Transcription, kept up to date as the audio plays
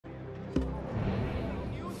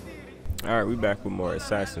Alright, we back with more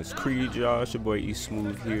Assassin's Creed, y'all. It's your boy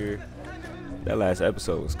Esmooth here. That last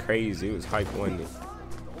episode was crazy. It was hype, wasn't it?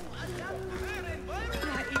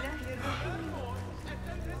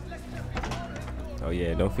 Oh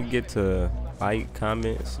yeah, don't forget to like,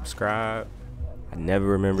 comment, subscribe. I never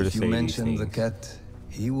remember to say these things. If you mention the cat,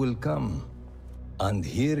 he will come. And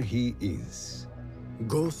here he is.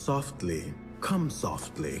 Go softly, come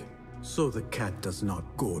softly, so the cat does not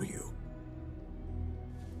gore you.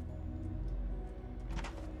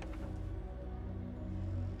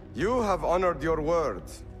 You have honored your word.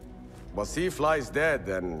 Basim lies dead,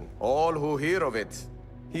 and all who hear of it,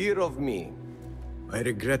 hear of me. I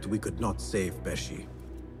regret we could not save Beshi.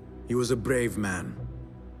 He was a brave man.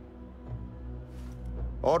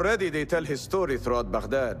 Already they tell his story throughout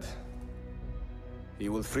Baghdad. He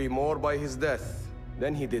will free more by his death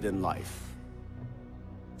than he did in life.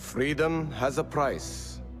 Freedom has a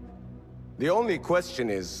price. The only question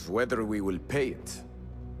is whether we will pay it.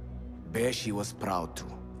 Beshi was proud to.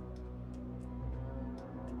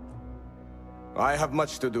 I have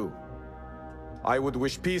much to do. I would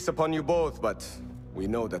wish peace upon you both, but we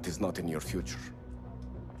know that is not in your future.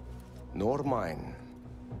 Nor mine.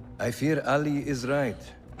 I fear Ali is right.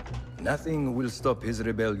 Nothing will stop his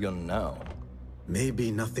rebellion now. Maybe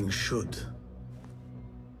nothing should.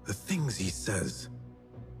 The things he says.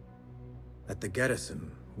 At the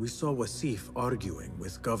garrison, we saw Wasif arguing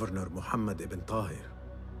with Governor Muhammad ibn Tahir.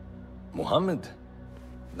 Muhammad?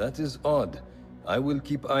 That is odd. I will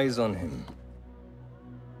keep eyes on him.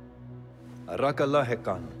 Araka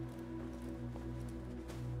lahiqan.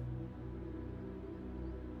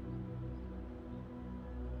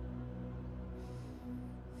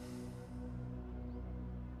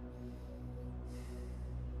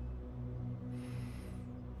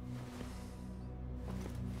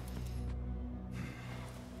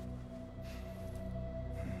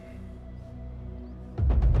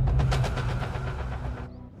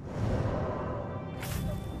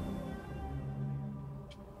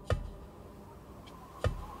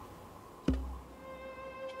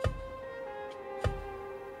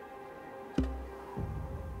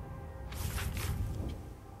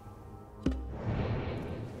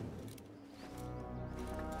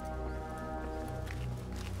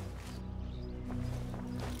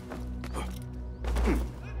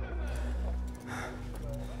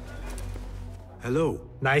 Hello.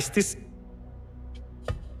 Nice to see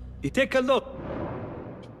you. Take a look.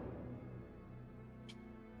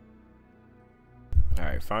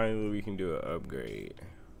 Alright, finally we can do an upgrade.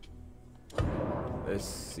 Let's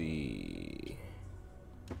see.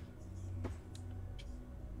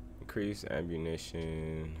 Increase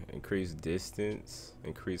ammunition, increase distance,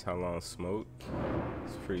 increase how long smoke.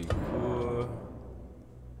 It's pretty cool.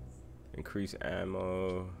 Increase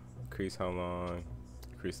ammo, increase how long,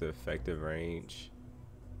 increase the effective range.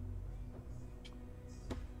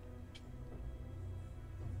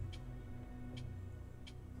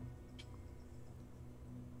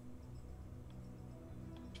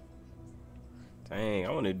 Dang,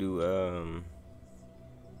 I want to do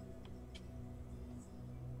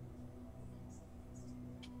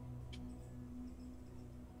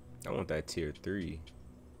I want that tier 3.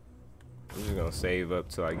 I'm just gonna save up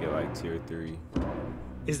till I get like tier 3.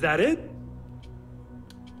 Is that it?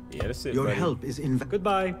 Yeah, that's it. Your buddy. help is invaluable.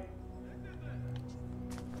 Goodbye.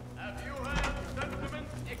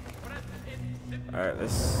 Alright,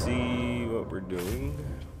 let's see what we're doing.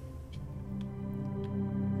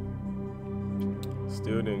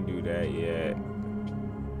 Still didn't do that yet.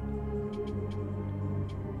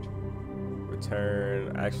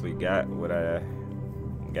 Return. I actually got what I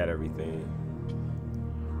got everything.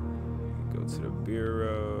 Go to the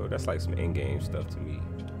bureau. That's like some in-game stuff to me.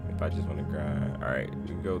 If I just want to grind. Alright,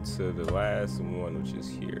 we go to the last one, which is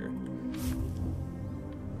here.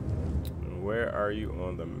 Where are you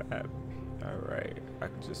on the map? Alright, I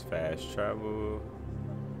can just fast travel.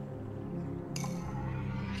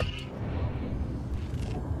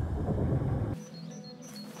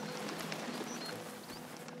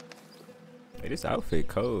 Hey, this outfit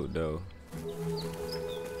cold though.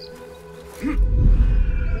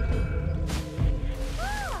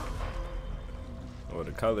 Oh,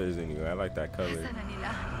 the colors anyway. I like that color.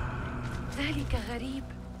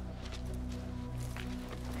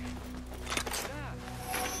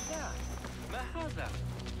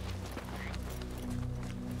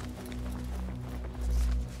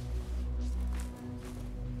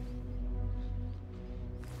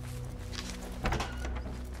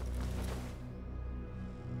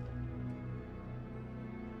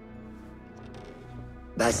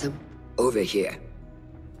 Basim, over here.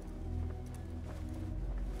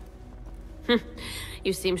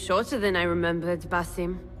 You seem shorter than I remembered,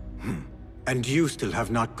 Basim. And you still have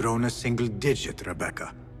not grown a single digit,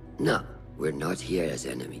 Rebecca. No, we're not here as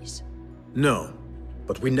enemies. No,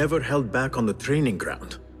 but we never held back on the training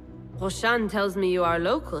ground. Roshan tells me you are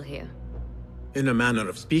local here. In a manner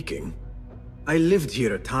of speaking, I lived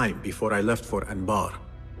here a time before I left for Anbar.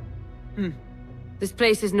 This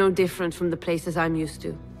place is no different from the places I'm used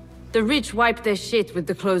to. The rich wipe their shit with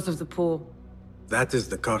the clothes of the poor. That is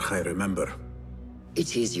the Karkh I remember.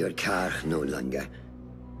 It is your car no longer.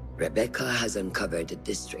 Rebecca has uncovered a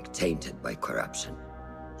district tainted by corruption.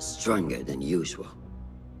 Stronger than usual.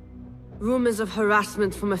 Rumors of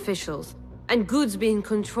harassment from officials, and goods being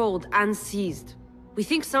controlled and seized. We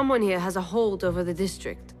think someone here has a hold over the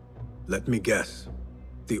district. Let me guess.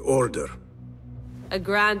 The Order. A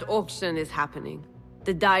grand auction is happening.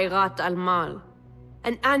 The Dairat al-Mal.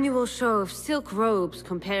 An annual show of silk robes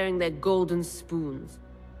comparing their golden spoons.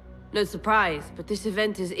 No surprise, but this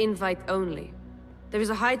event is invite only. There is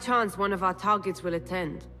a high chance one of our targets will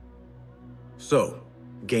attend. So,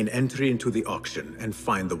 gain entry into the auction and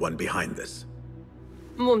find the one behind this.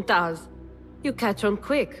 Mumtaz, you catch on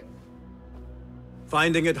quick.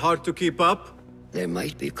 Finding it hard to keep up? There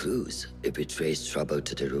might be clues if we trace trouble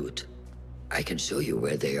to the root. I can show you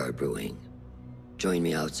where they are brewing. Join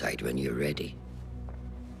me outside when you're ready.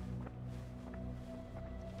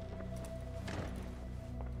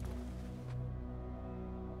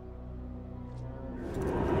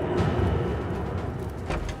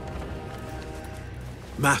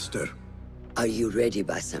 Master. Are you ready,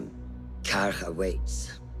 Basim? Karkh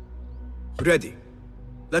awaits. Ready.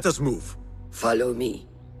 Let us move. Follow me.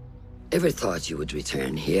 Ever thought you would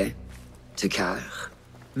return here? To Karkh?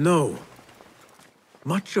 No.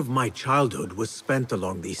 Much of my childhood was spent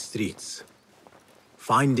along these streets.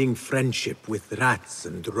 Finding friendship with rats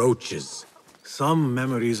and roaches. Some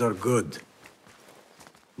memories are good.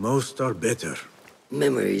 Most are bitter.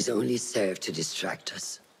 Memories only serve to distract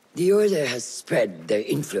us. The Order has spread their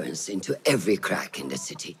influence into every crack in the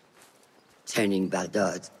city, turning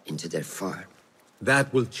Baghdad into their farm.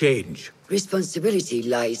 That will change. Responsibility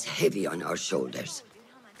lies heavy on our shoulders.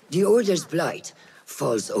 The Order's blight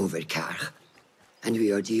falls over Karkh, and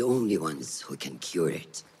we are the only ones who can cure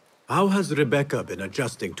it. How has Rebecca been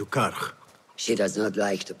adjusting to Karkh? She does not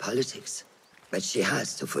like the politics, but she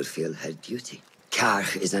has to fulfill her duty.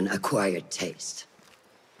 Karkh is an acquired taste.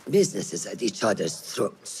 Businesses at each other's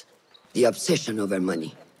throats. The obsession over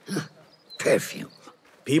money. Perfume.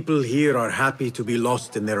 People here are happy to be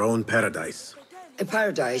lost in their own paradise. A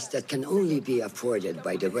paradise that can only be afforded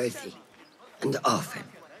by the wealthy, and often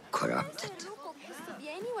corrupted.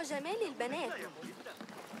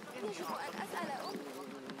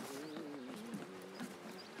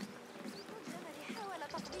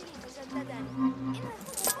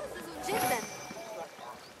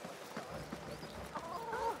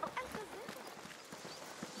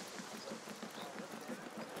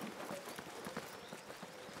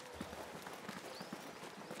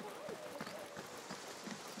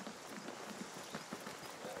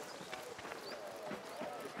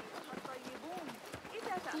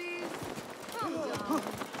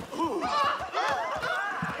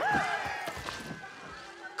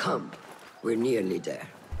 Come, we're nearly there.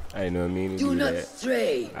 I didn't know I mean to Do do not that.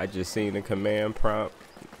 stray. I just seen the command prompt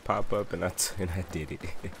pop up and I did it.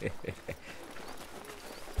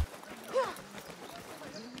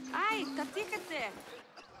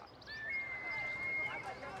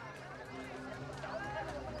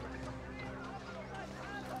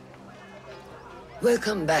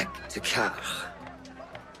 Welcome back to Karkh.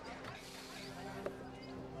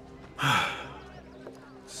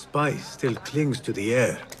 Spice still clings to the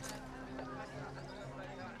air.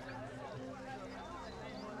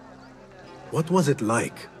 What was it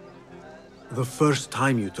like? The first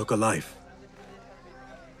time you took a life?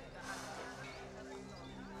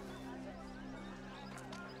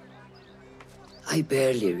 I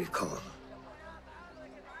barely recall.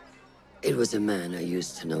 It was a man I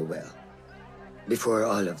used to know well. Before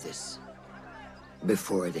all of this.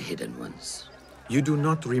 Before the Hidden Ones. You do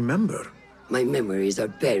not remember? My memories are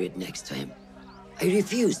buried next to him. I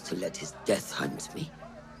refuse to let his death hunt me.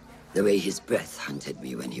 The way his breath hunted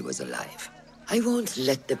me when he was alive. I won't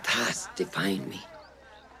let the past define me.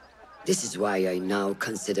 This is why I now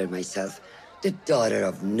consider myself the daughter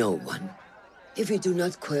of no one. If we do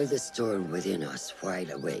not quell the storm within us while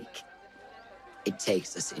awake, it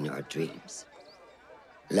takes us in our dreams.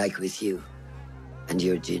 Like with you and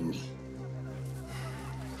your Jinni.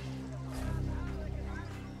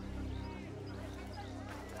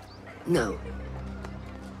 Now,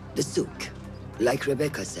 the souk, like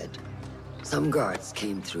Rebecca said, Some guards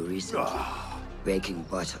came through recently, breaking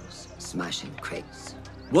bottles, smashing crates.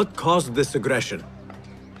 What caused this aggression?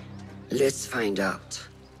 Let's find out.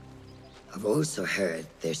 I've also heard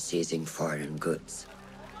they're seizing foreign goods,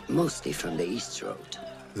 mostly from the East Road.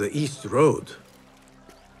 The East Road?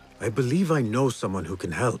 I believe I know someone who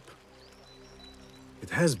can help. It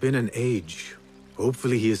has been an age.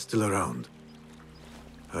 Hopefully he is still around.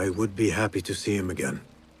 I would be happy to see him again.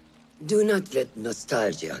 Do not let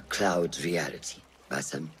nostalgia cloud reality,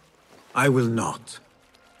 Basim. I will not.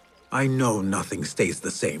 I know nothing stays the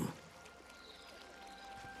same.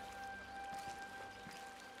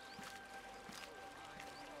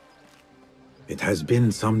 It has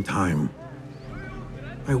been some time.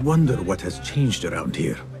 I wonder what has changed around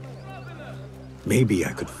here. Maybe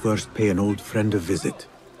I could first pay an old friend a visit.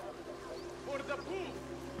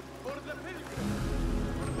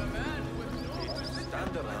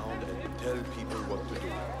 Stand around and tell people what to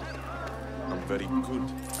do. I'm very good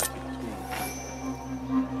at it too.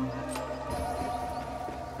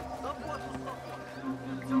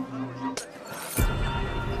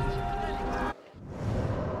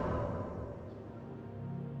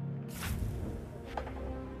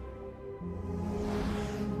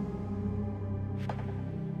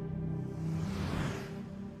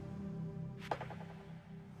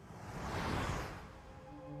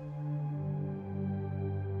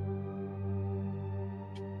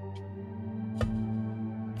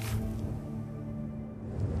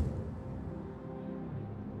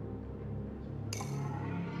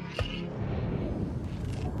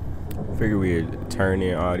 Figure we'd turn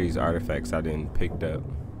in all these artifacts I didn't picked up.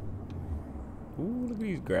 Ooh, look at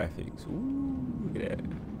these graphics. Ooh, look at that.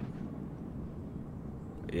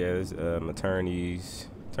 Yeah, let's turn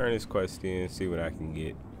this quest in, see what I can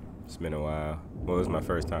get. It's been a while. Well, it was my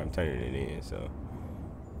first time turning it in, so.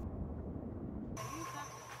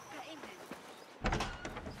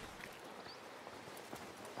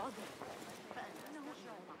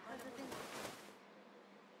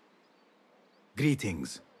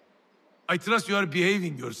 Greetings. I trust you are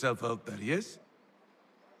behaving yourself out there, yes?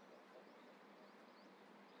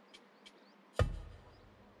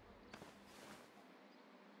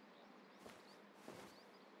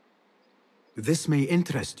 This may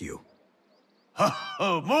interest you. Ha!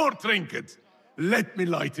 Oh, more trinkets! Let me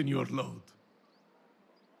lighten your load.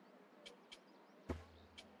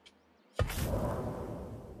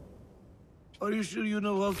 Are you sure you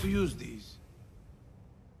know how to use these?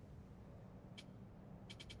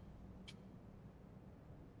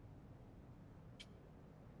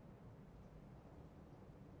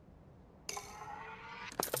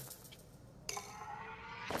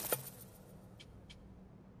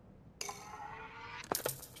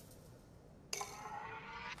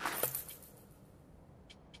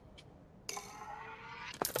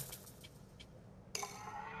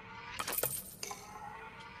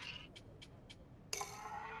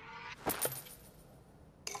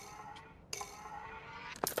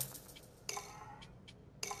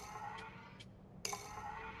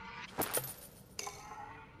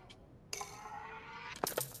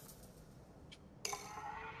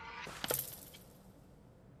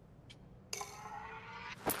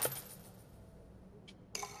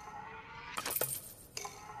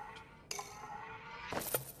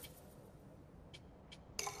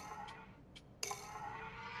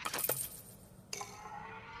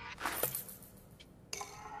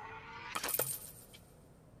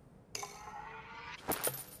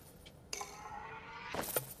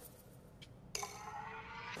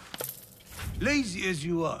 Lazy as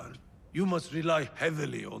you are, you must rely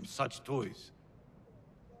heavily on such toys.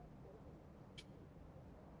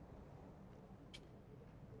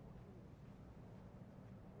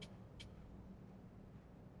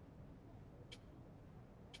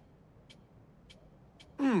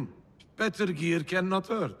 Better gear cannot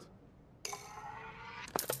hurt.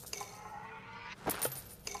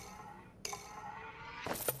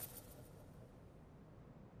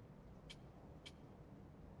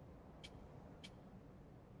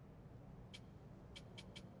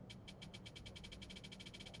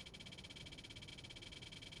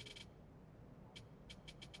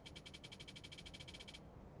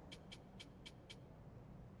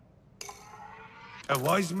 A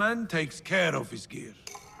wise man takes care of his gear.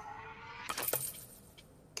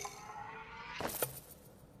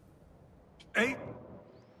 Hey,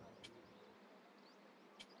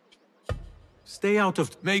 Stay out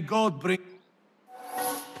of... may God bring...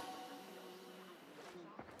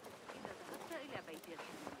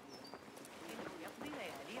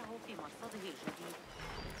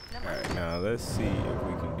 Alright, now let's see if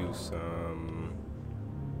we can do some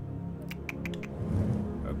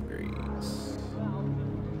upgrades.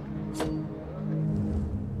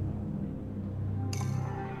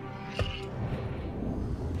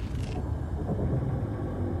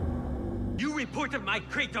 part of my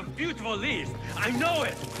crate of beautiful leaves. I know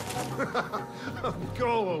it!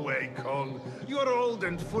 Go away, Kong. You're old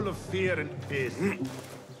and full of fear and pain.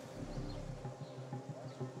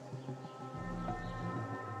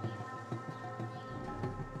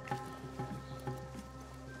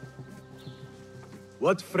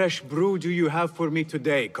 What fresh brew do you have for me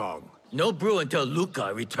today, Kong? No brew until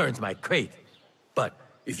Luca returns my crate. But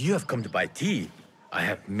if you have come to buy tea, I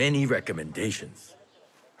have many recommendations.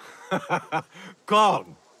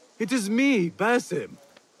 Kong! It is me, Basim.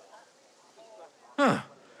 Huh.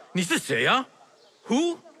 你是谁啊?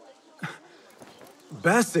 Who?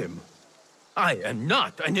 Basim? I am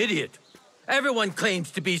not an idiot. Everyone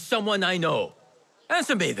claims to be someone I know.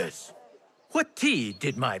 Answer me this. What tea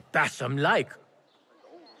did my Basim like?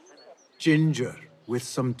 Ginger with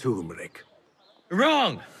some turmeric.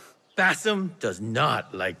 Wrong! Basim does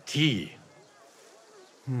not like tea.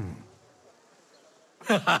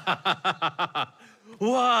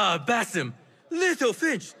 Wow, Basim! Little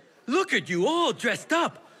Finch, look at you all dressed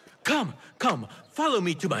up! Come, come, follow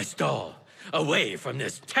me to my stall. Away from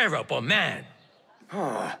this terrible man.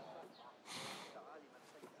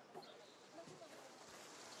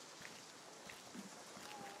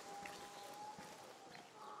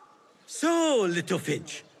 So, Little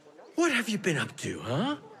Finch, what have you been up to,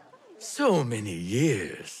 huh? So many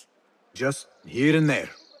years. Just here and there.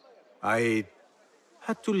 I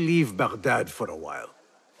had to leave Baghdad for a while.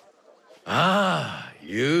 Ah,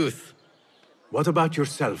 youth. What about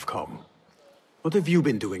yourself, Kong? What have you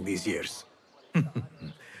been doing these years?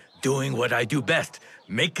 Doing what I do best,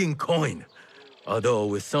 making coin. Although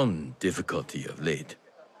with some difficulty of late.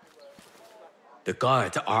 The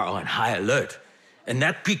guards are on high alert, and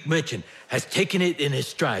that Greek merchant has taken it in his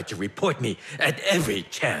stride to report me at every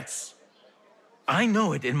chance. I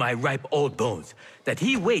know it in my ripe old bones that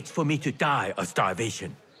he waits for me to die of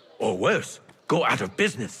starvation. Or worse, go out of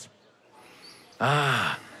business.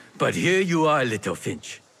 Ah, but here you are, Little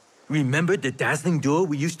Finch. Remember the dazzling duo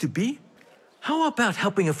we used to be? How about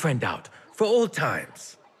helping a friend out, for old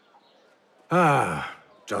times? Ah,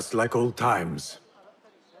 just like old times.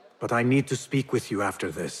 But I need to speak with you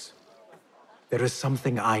after this. There is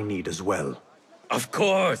something I need as well. Of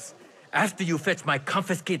course! After you fetch my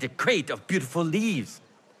confiscated crate of beautiful leaves.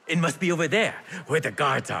 It must be over there, where the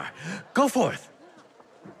guards are. Go forth!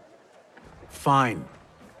 Fine.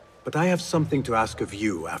 But I have something to ask of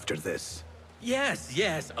you after this. Yes,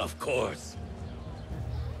 yes, of course.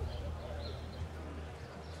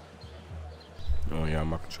 Oh yeah,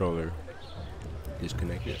 my controller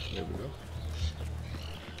disconnected. There we go.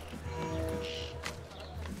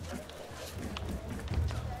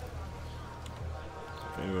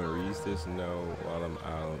 If anyone reads this, know while I'm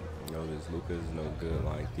out, know this Lucas no good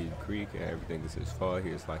like Thief Creek and everything is his fault.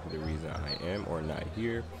 Here's likely the reason I am or not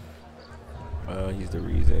here. He's the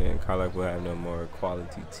reason. Karlak will have no more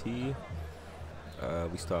quality tea.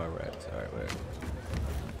 We start raps. Alright, whatever.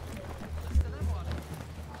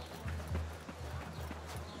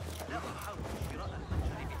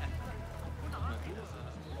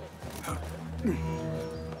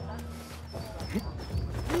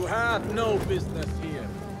 You have no business here.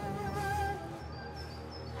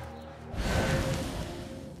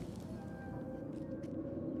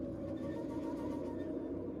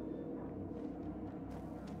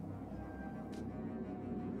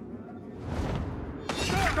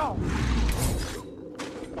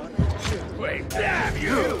 Wait, damn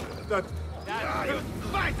you! That... you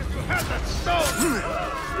fight if you have that stone!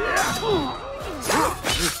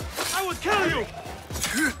 I will kill you!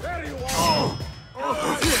 There you are!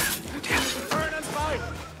 Turn and fight!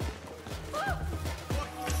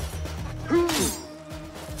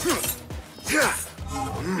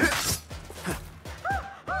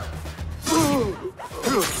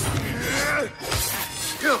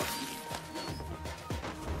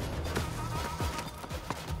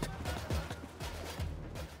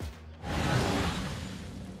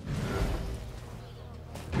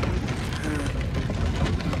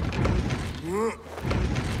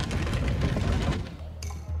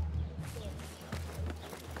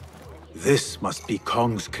 This must be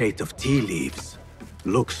Kong's crate of tea leaves.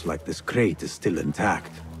 Looks like this crate is still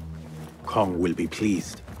intact. Kong will be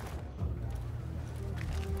pleased.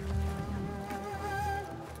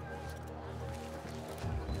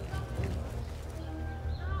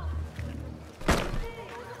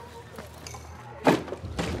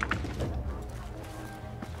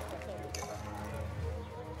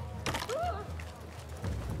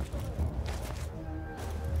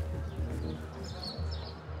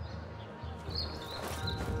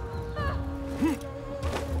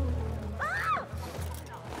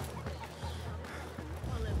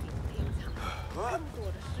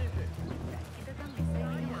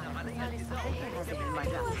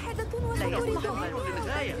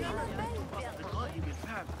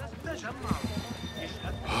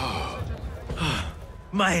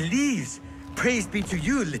 My leaves! Praise be to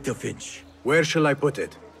you, little finch. Where shall I put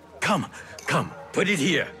it? Come, put it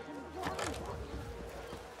here.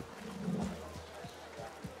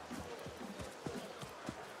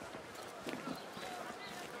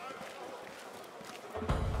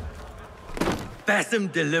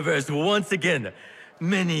 Basim delivers once again.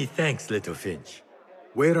 Many thanks, little finch.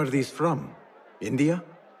 Where are these from? India?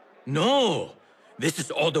 No! This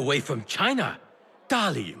is all the way from China.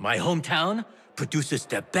 Dali, my hometown, produces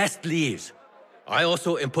the best leaves. I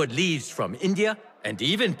also import leaves from India and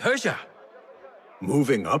even Persia.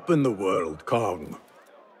 Moving up in the world, Kong.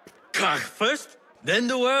 First, then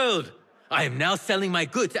the world. I am now selling my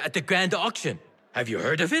goods at the grand auction. Have you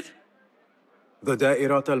heard of it? The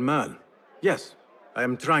Da'irat al-Mal. Yes, I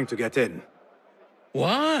am trying to get in.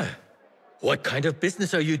 Why? What kind of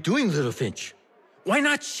business are you doing, little finch? Why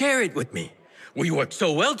not share it with me? We work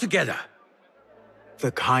so well together.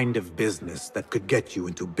 The kind of business that could get you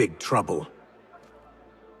into big trouble.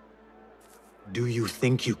 Do you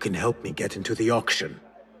think you can help me get into the auction?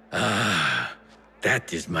 Ah,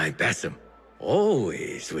 that is my Basim.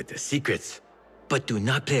 Always with the secrets. But do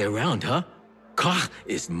not play around, huh? Kah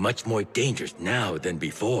is much more dangerous now than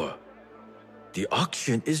before. The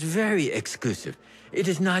auction is very exclusive. It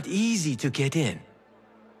is not easy to get in.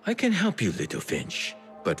 I can help you, little finch.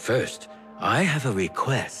 But first, I have a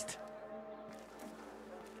request.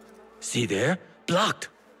 See there? Blocked.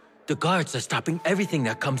 The guards are stopping everything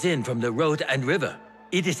that comes in from the road and river.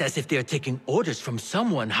 It is as if they are taking orders from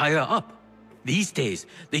someone higher up. These days,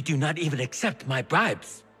 they do not even accept my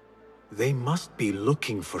bribes. They must be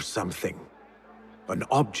looking for something. An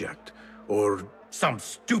object, or... Some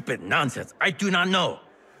stupid nonsense. I do not know.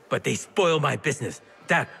 But they spoil my business.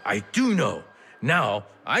 That I do know. Now,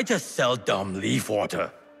 I just sell dumb leaf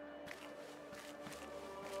water.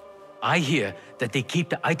 I hear that they keep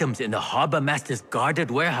the items in the harbor master's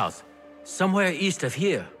guarded warehouse, somewhere east of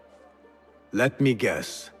here. Let me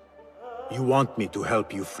guess. You want me to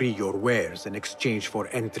help you free your wares in exchange for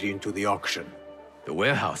entry into the auction. The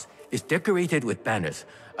warehouse is decorated with banners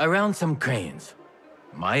around some cranes.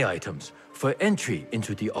 My items for entry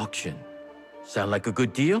into the auction. Sound like a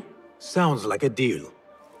good deal? Sounds like a deal.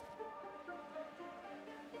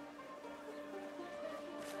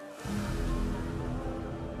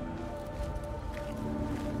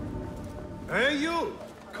 Hey you,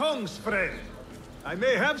 Kong's friend. I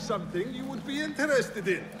may have something you would be interested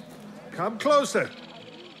in. Come closer.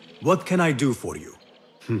 What can I do for you?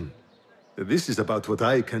 This is about what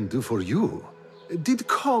I can do for you. Did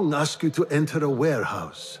Kong ask you to enter a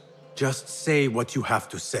warehouse? Just say what you have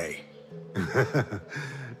to say.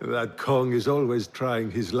 That Kong is always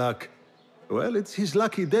trying his luck. Well, it's his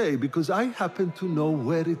lucky day because I happen to know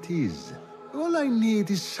where it is. All I need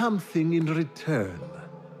is something in return.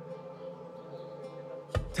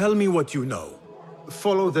 Tell me what you know.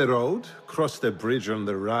 Follow the road, cross the bridge on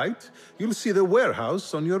the right. You'll see the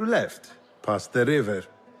warehouse on your left, past the river.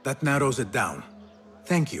 That narrows it down.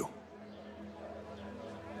 Thank you.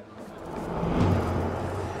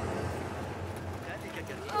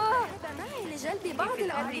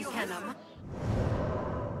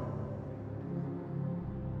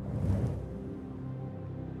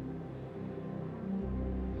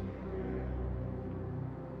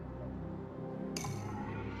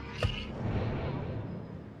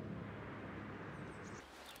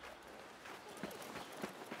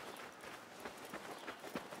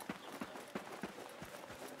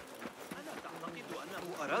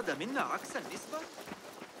 أراد منا عكس النسبة؟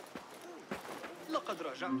 لقد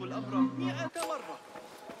راجعت الأمر 100 مرة.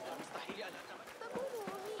 مستحيل أن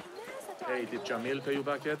أتمكن. Hey, did Jamil pay you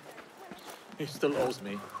back yet? He still owes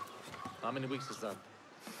me. How many weeks is that?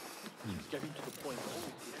 He's getting to the point.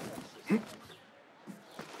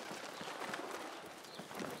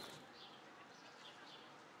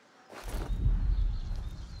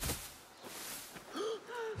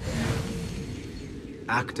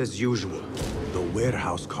 Act as usual. The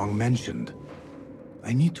warehouse Kong mentioned.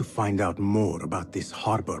 I need to find out more about this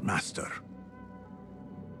harbor master.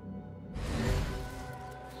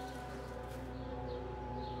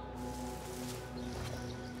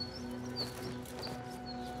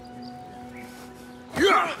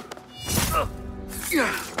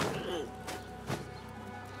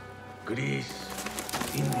 Greece,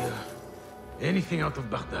 India, anything out of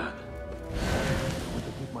Baghdad.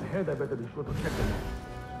 To keep my head, I better be sure to check them out.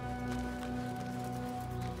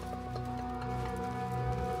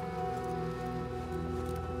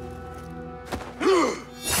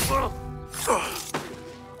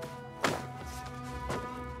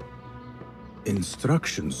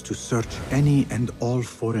 Instructions to search any and all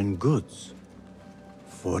foreign goods.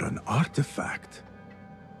 For an artifact.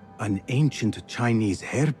 An ancient Chinese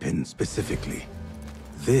hairpin, specifically.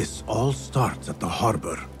 This all starts at the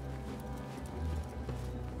harbor.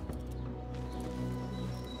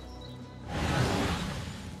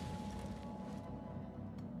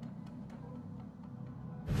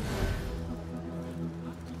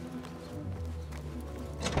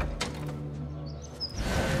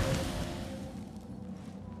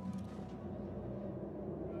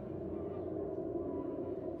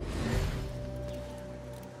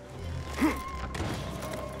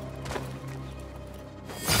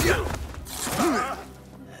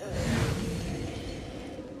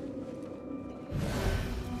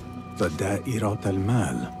 The Da'irat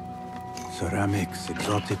al-Mal. Ceramics,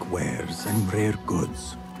 exotic wares, and rare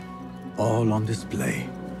goods. All on display.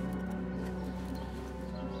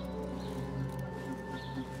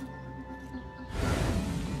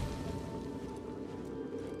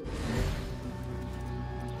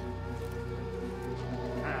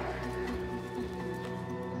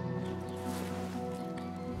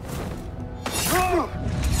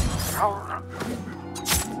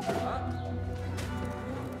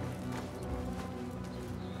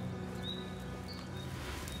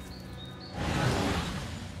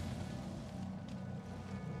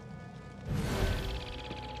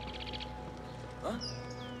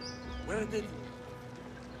 Where did...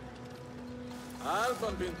 I'll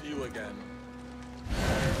bump into you again.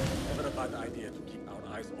 Never a bad idea to keep our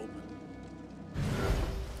eyes open.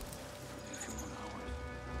 A few more hours.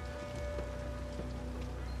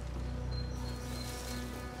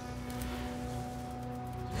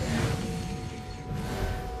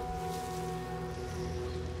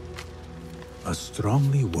 A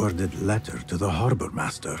strongly worded letter to the harbor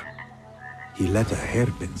master. He let a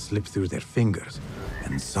hairpin slip through their fingers,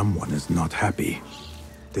 and someone is not happy.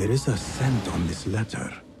 There is a scent on this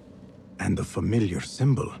letter, and a familiar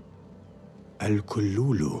symbol.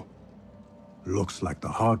 Al-Kululu. Looks like the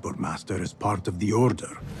harbor master is part of the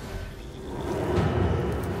order.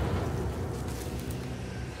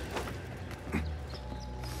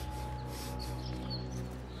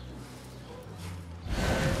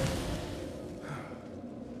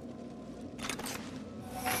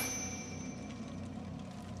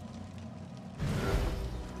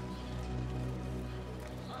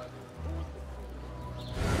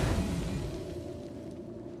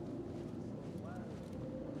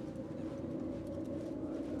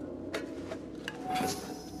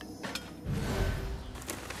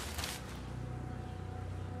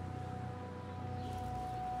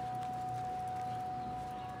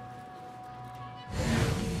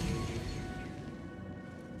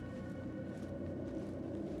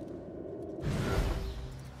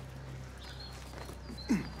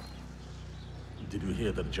 Did you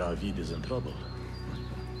hear that Javid is in trouble?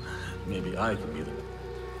 Maybe I can be the...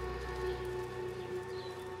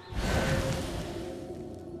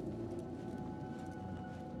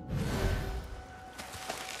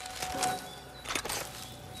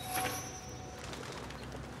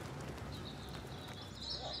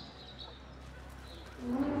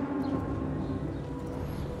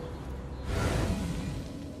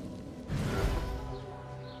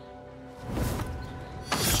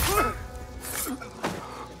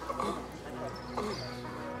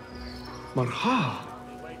 Marha!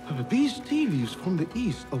 These tea leaves from the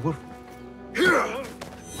east were...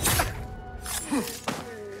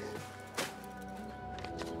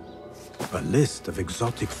 A list of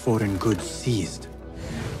exotic foreign goods seized.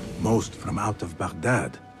 Most from out of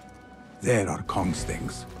Baghdad. There are Kong's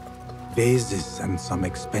things. Vases and some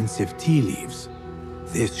expensive tea leaves.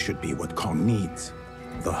 This should be what Kong needs.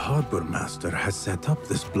 The harbor master has set up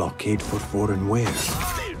this blockade for foreign wares.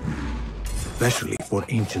 Especially for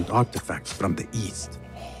ancient artifacts from the east.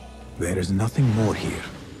 There is nothing more here.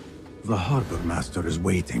 The harbor master is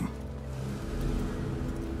waiting.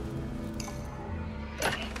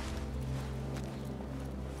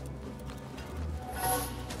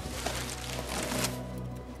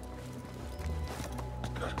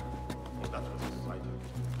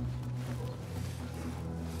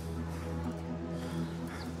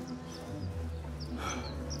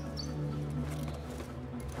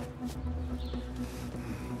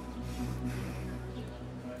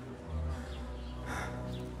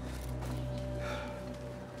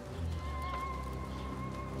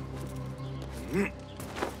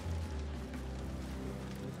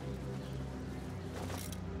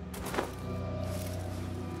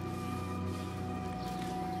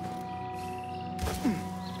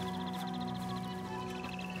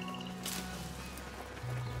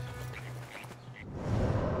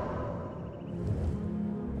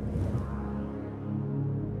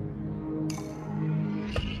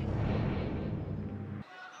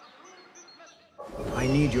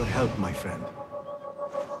 need your help, my friend.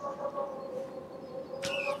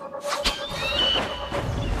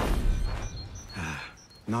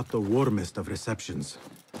 Not the warmest of receptions.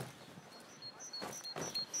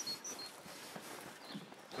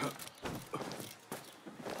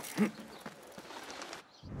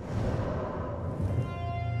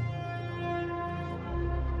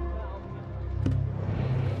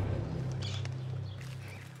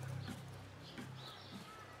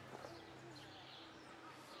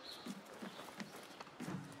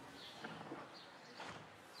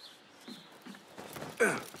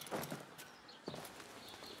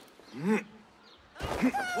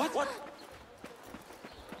 What?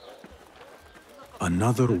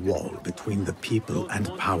 Another wall between the people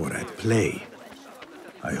and power at play.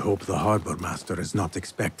 I hope the harbor master is not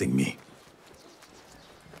expecting me.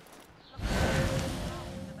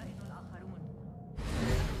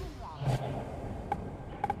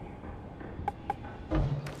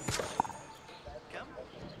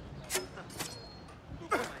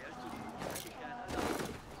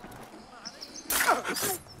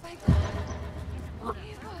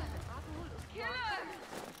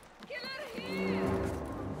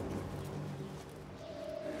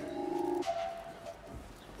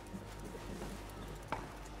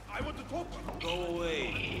 I want to talk to you. Go away.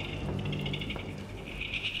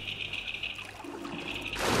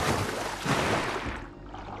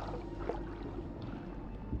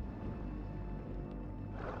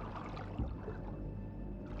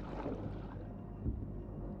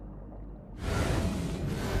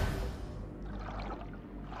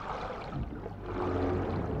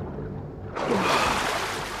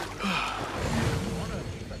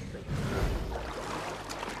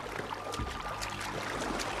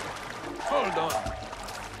 Hold on.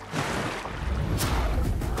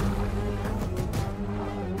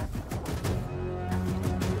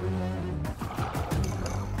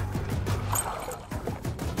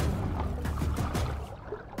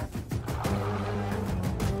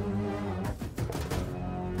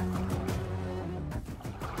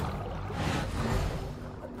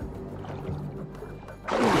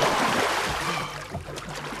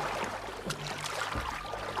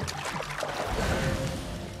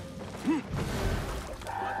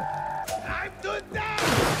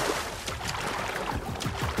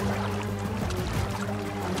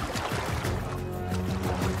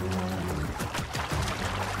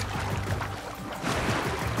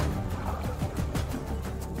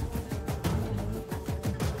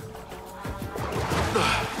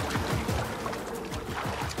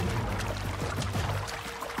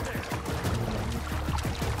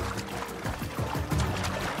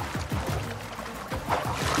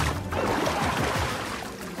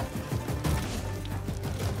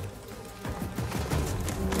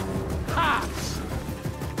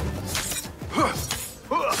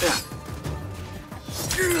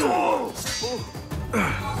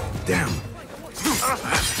 Damn.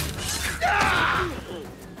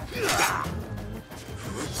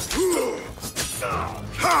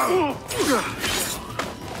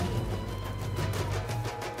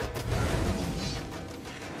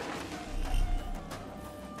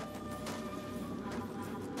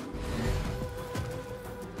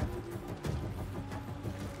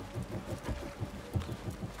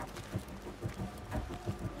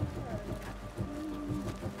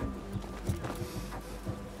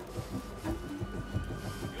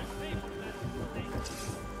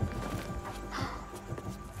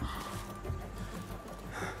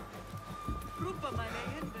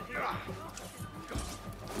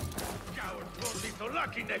 Coward won't be so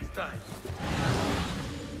lucky next time.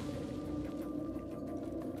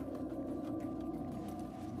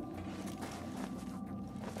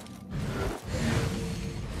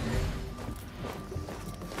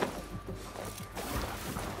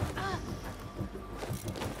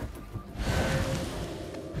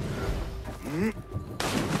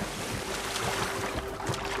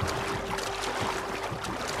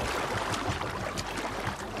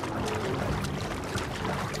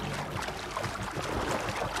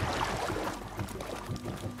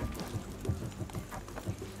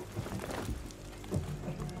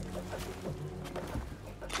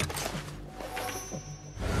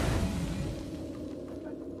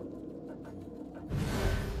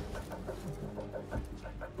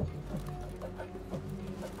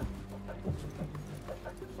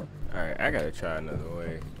 Alright, I gotta try another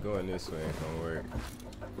way. Going this way ain't gonna work.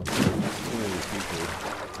 Too many people.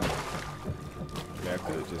 I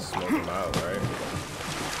could have just smoked them out, right?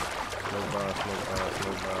 Smoke bomb,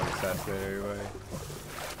 assassinate everybody.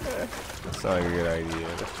 That's not a good idea.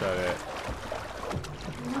 Let's try that.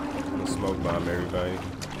 I'm gonna smoke bomb everybody.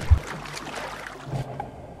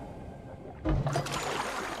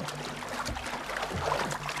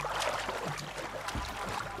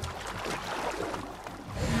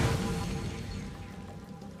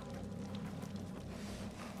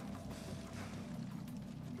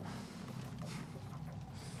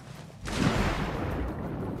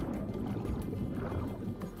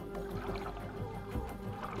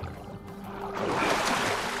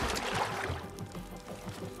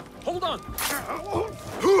 on!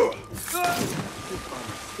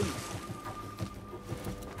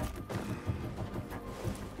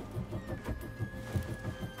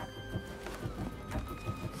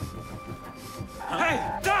 Hey,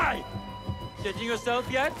 die! Judging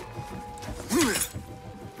yourself yet?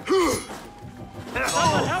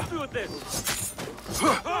 Someone help me with this!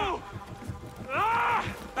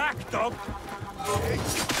 Back, dog!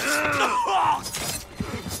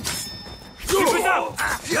 Keep it up!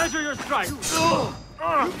 Measure your strike!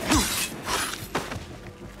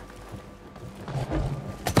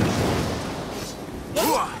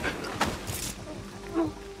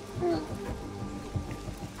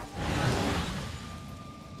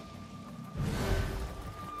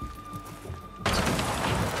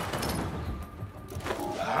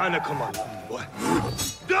 Hana, come on. What?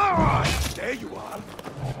 There you are.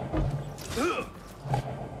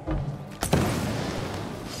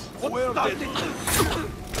 Where did it?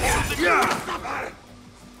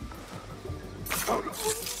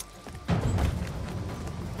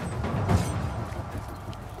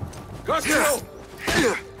 Got you!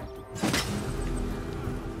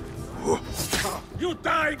 You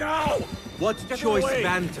die now! What choice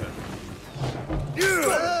banter?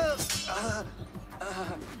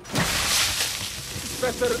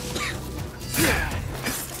 Better.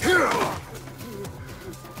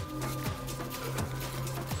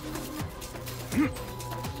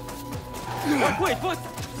 Wait, what?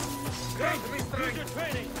 Use your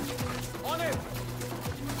training. On it.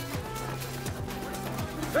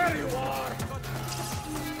 There you are.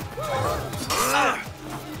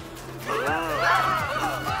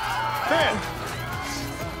 There.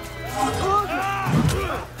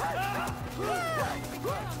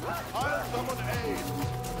 I'll summon aid.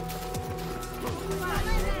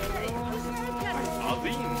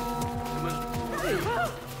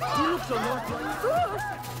 You look so naughty.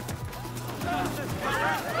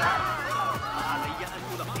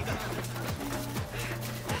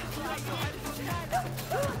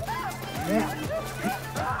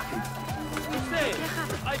 Say,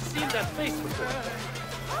 I've seen that face before.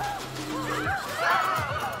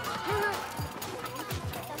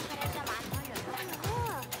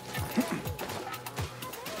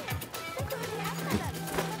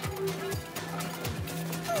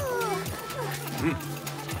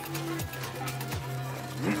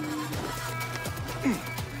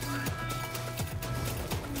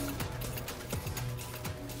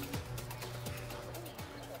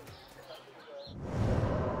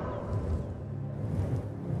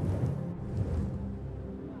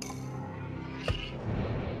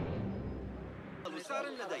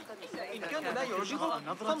 إن كان لا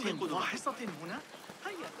يعجبك فانطق حصة هنا.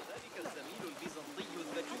 هيا كذلك الزميل البيزنطي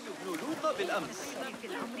الذكي ابن لوقا بالأمس. في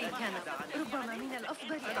العمر كانت ربما من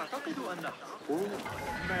الأفضل. أعتقد أنه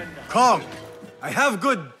Kong! I have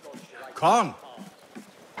good... Kong!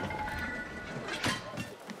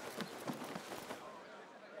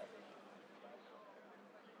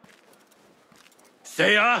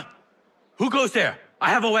 Seiya! Who goes there? I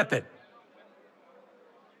have a weapon.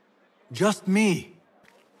 Just me.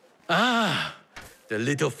 Ah, the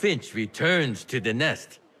little finch returns to the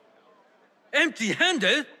nest.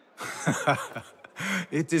 Empty-handed?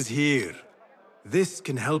 It is here. This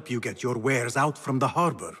can help you get your wares out from the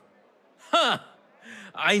harbor. Ha!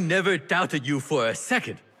 I never doubted you for a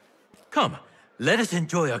second. Come, let us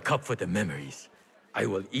enjoy a cup for the memories. I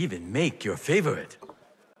will even make your favorite.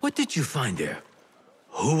 What did you find there?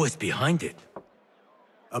 Who was behind it?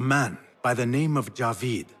 A man by the name of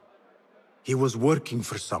Javid. He was working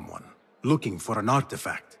for someone, looking for an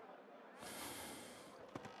artifact.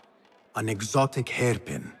 An exotic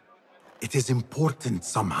hairpin. It is important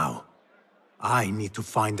somehow. I need to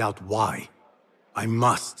find out why. I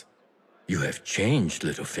must. You have changed,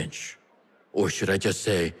 little Finch. Or should I just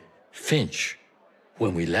say, Finch.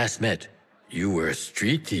 When we last met, you were a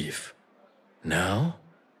street thief. Now,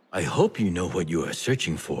 I hope you know what you are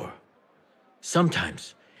searching for.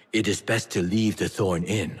 Sometimes, it is best to leave the thorn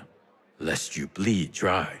in, lest you bleed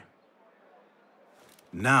dry.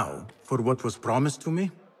 Now, for what was promised to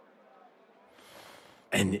me?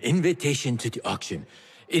 An invitation to the auction.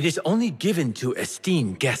 It is only given to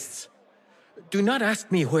esteemed guests. Do not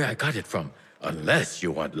ask me where I got it from, unless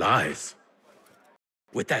you want lies.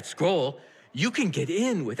 With that scroll, you can get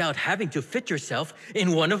in without having to fit yourself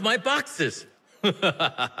in one of my boxes.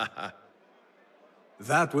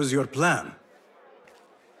 That was your plan.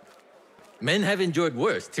 Men have endured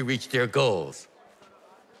worse to reach their goals.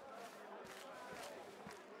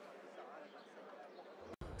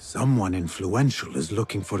 Someone influential is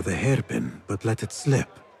looking for the hairpin, but let it slip.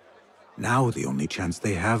 Now the only chance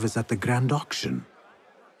they have is at the grand auction.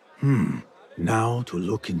 Now to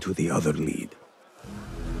look into the other lead.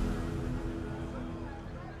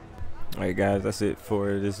 Alright guys, that's it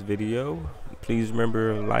for this video. Please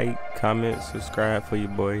remember, like, comment, subscribe for your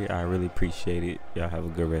boy. I really appreciate it. Y'all have a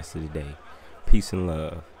good rest of the day. Peace and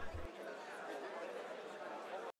love.